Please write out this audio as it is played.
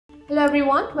Hello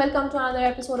everyone, welcome to another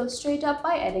episode of Straight Up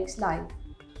by edX Live.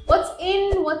 What's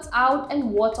in, what's out,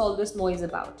 and what's all this noise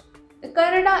about? The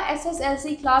Kannada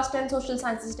SSLC Class 10 Social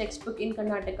Sciences textbook in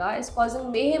Karnataka is causing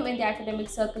mayhem in the academic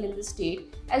circle in the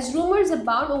state as rumors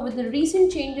abound over the recent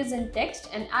changes in text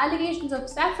and allegations of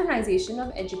saffronisation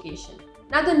of education.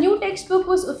 Now, the new textbook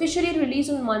was officially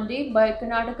released on Monday by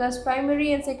Karnataka's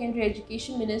Primary and Secondary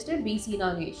Education Minister B.C.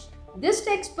 Nagesh. This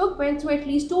textbook went through at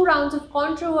least 2 rounds of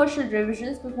controversial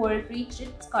revisions before it reached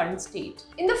its current state.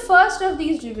 In the first of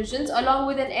these revisions, along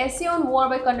with an essay on war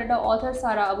by Kannada author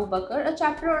Sara Abubakar, a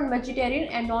chapter on vegetarian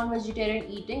and non-vegetarian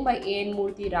eating by A.N.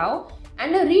 Murthy Rao,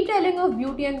 and a retelling of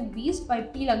Beauty and the Beast by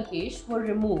P. Lankesh were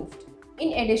removed.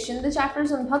 In addition, the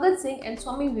chapters on Bhagat Singh and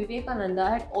Swami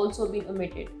Vivekananda had also been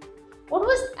omitted. What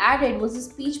was added was a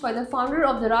speech by the founder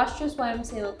of the Rashtriya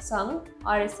Swayamsevak Sangh,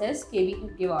 RSS, K.V.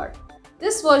 Khegewar.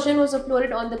 This version was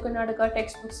uploaded on the Karnataka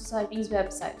Textbook Society's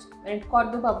website. When it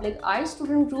caught the public eye,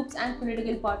 student groups and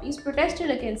political parties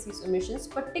protested against these omissions,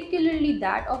 particularly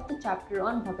that of the chapter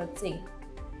on Bhagat Singh.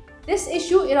 This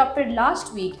issue erupted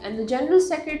last week, and the General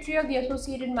Secretary of the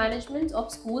Associated Management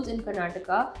of Schools in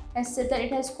Karnataka has said that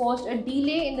it has caused a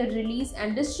delay in the release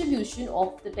and distribution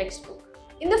of the textbook.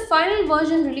 In the final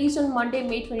version released on Monday,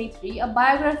 May 23, a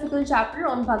biographical chapter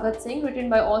on Bhagat Singh written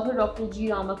by author Dr.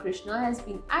 G. Ramakrishna has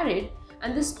been added,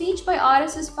 and the speech by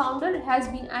RSS founder has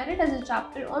been added as a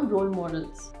chapter on role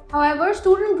models. However,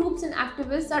 student groups and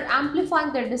activists are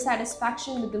amplifying their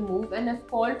dissatisfaction with the move and have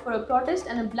called for a protest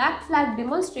and a black flag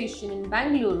demonstration in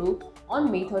Bangalore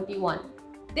on May 31.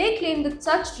 They claim that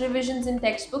such revisions in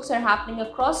textbooks are happening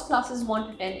across classes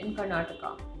 1 to 10 in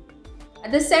Karnataka.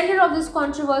 At the center of this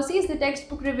controversy is the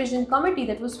textbook revision committee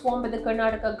that was formed by the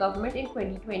Karnataka government in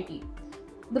 2020.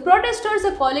 The protesters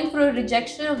are calling for a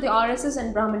rejection of the RSS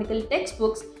and Brahmanical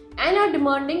textbooks and are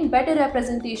demanding better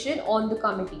representation on the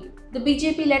committee. The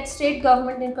BJP-led state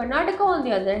government in Karnataka, on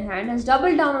the other hand, has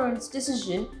doubled down on its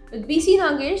decision, with B.C.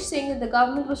 Nagesh saying that the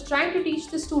government was trying to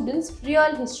teach the students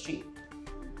real history.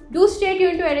 Do stay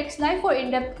tuned to edX Live for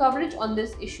in-depth coverage on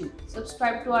this issue.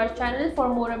 Subscribe to our channel for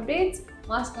more updates,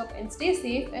 mask up and stay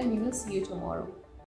safe, and we will see you tomorrow.